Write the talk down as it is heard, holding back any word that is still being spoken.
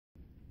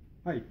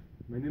Hi,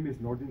 my name is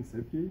Nordin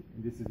Sepki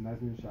and this is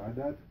Nazneen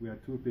Shahadat. We are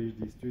two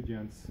PhD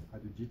students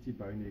at the GT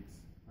Bionics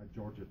at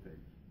Georgia Tech.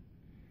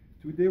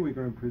 Today we're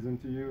going to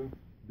present to you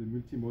the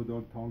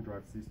multimodal tongue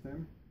drive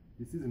system.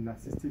 This is an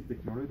assistive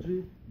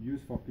technology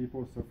used for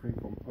people suffering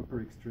from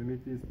upper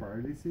extremities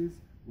paralysis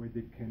where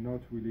they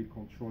cannot really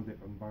control their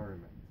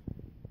environment.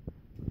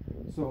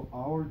 So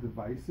our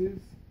devices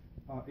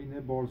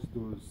enables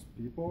those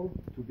people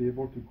to be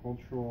able to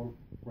control,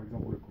 for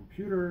example, a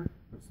computer,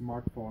 a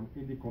smartphone,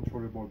 any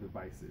controllable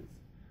devices.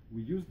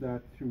 We use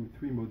that through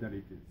three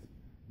modalities,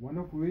 one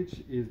of which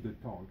is the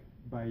tongue.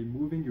 By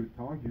moving your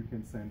tongue, you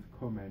can send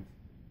commands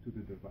to the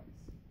device.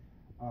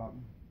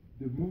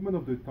 The movement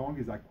of the tongue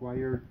is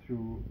acquired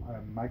through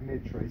a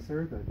magnet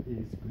tracer that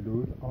is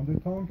glued on the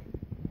tongue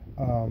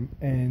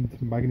and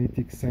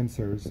magnetic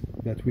sensors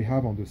that we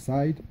have on the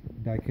side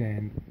that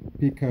can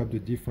pick up the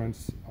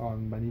difference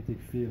on magnetic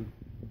field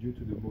due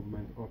to the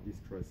movement of this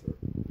tracer.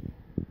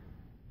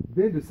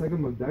 Then the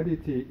second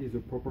modality is a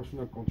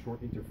proportional control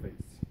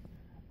interface.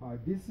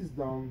 This is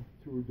done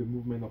through the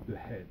movement of the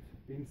head.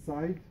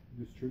 Inside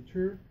the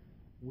structure,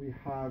 we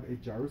have a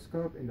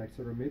gyroscope and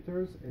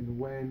accelerometers, and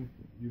when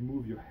you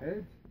move your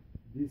head,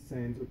 this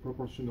sends a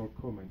proportional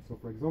command. So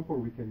for example,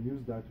 we can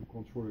use that to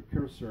control a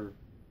cursor,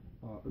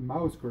 a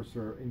mouse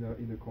cursor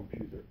in a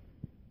computer.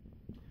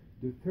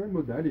 The third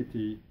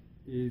modality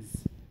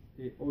is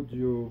a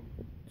audio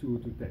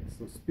to text,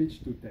 so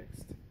speech to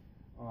text.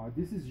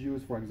 This is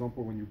used, for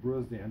example, when you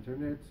browse the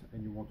internet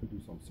and you want to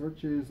do some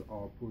searches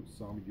or put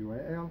some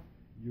URL,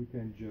 you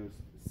can just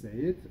say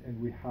it, and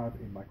we have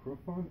a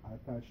microphone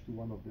attached to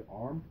one of the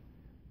arms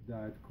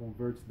that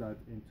converts that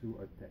into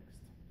a text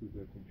to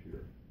the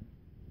computer.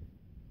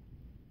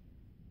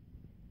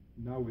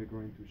 Now we're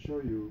going to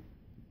show you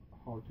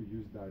how to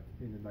use that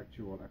in an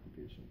actual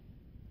application.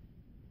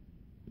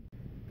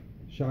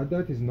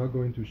 Shahadat is now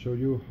going to show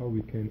you how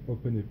we can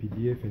open a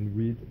PDF and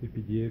read a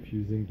PDF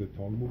using the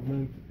tongue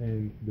movement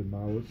and the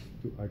mouse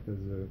to act as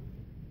a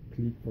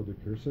click for the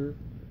cursor.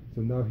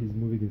 So now he's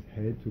moving his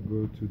head to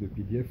go to the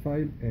PDF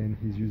file and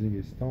he's using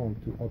his tongue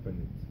to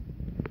open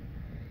it.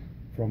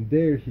 From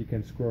there he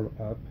can scroll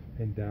up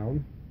and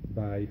down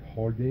by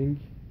holding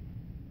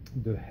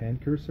the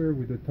hand cursor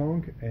with the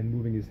tongue and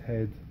moving his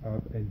head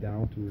up and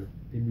down to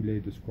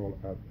emulate the scroll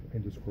up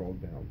and the scroll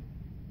down.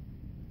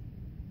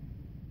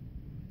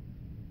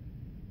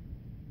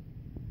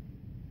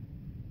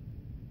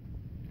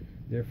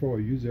 Therefore,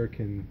 a user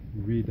can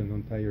read an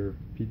entire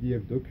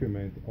PDF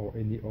document or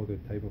any other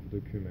type of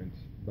document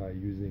by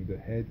using the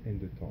head and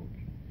the tongue.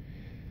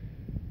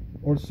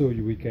 Also,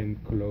 we can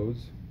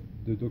close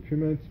the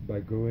document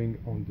by going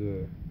on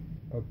the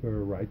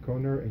upper right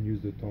corner and use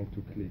the tongue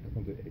to click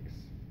on the X.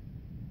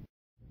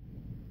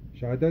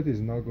 Shahadat is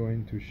now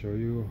going to show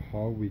you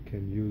how we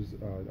can use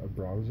a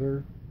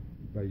browser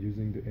by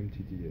using the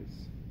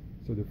MTDS.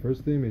 So the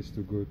first thing is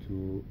to go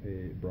to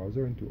a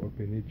browser and to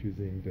open it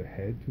using the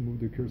head to move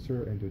the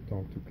cursor and the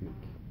tongue to click.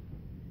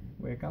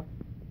 Wake up.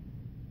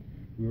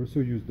 We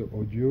also use the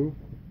audio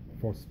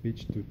for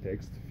speech to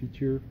text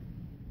feature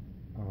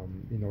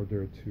in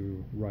order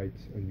to write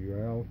an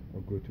URL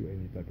or go to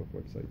any type of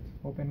website.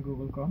 Open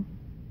Google Chrome.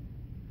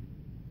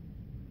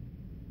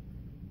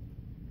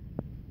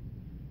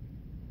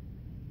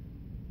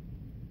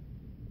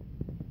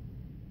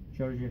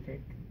 Georgia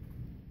Tech.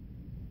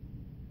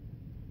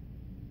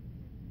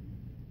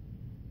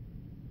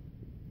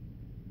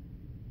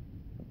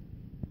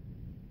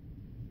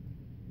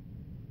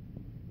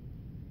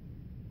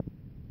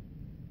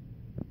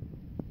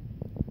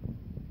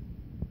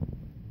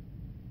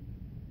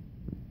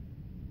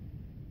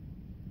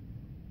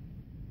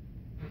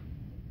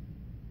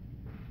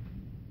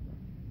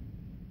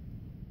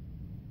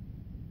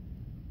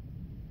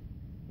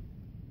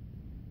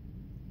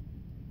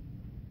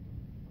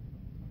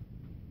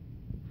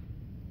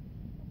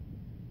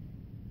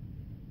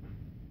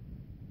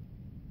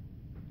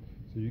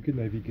 So you can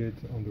navigate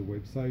on the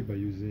website by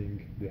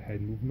using the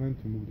head movement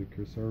to move the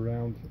cursor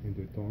around and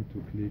the tongue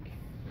to click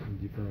in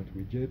different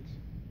widgets.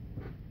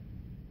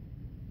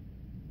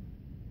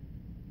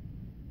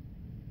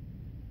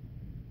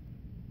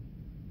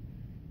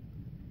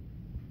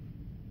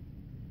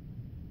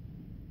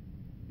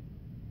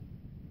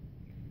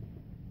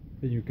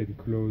 And you can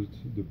close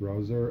the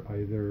browser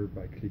either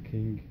by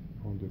clicking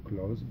on the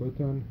close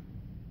button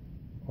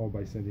or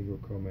by sending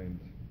a command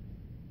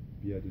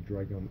via the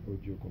Dragon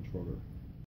audio controller.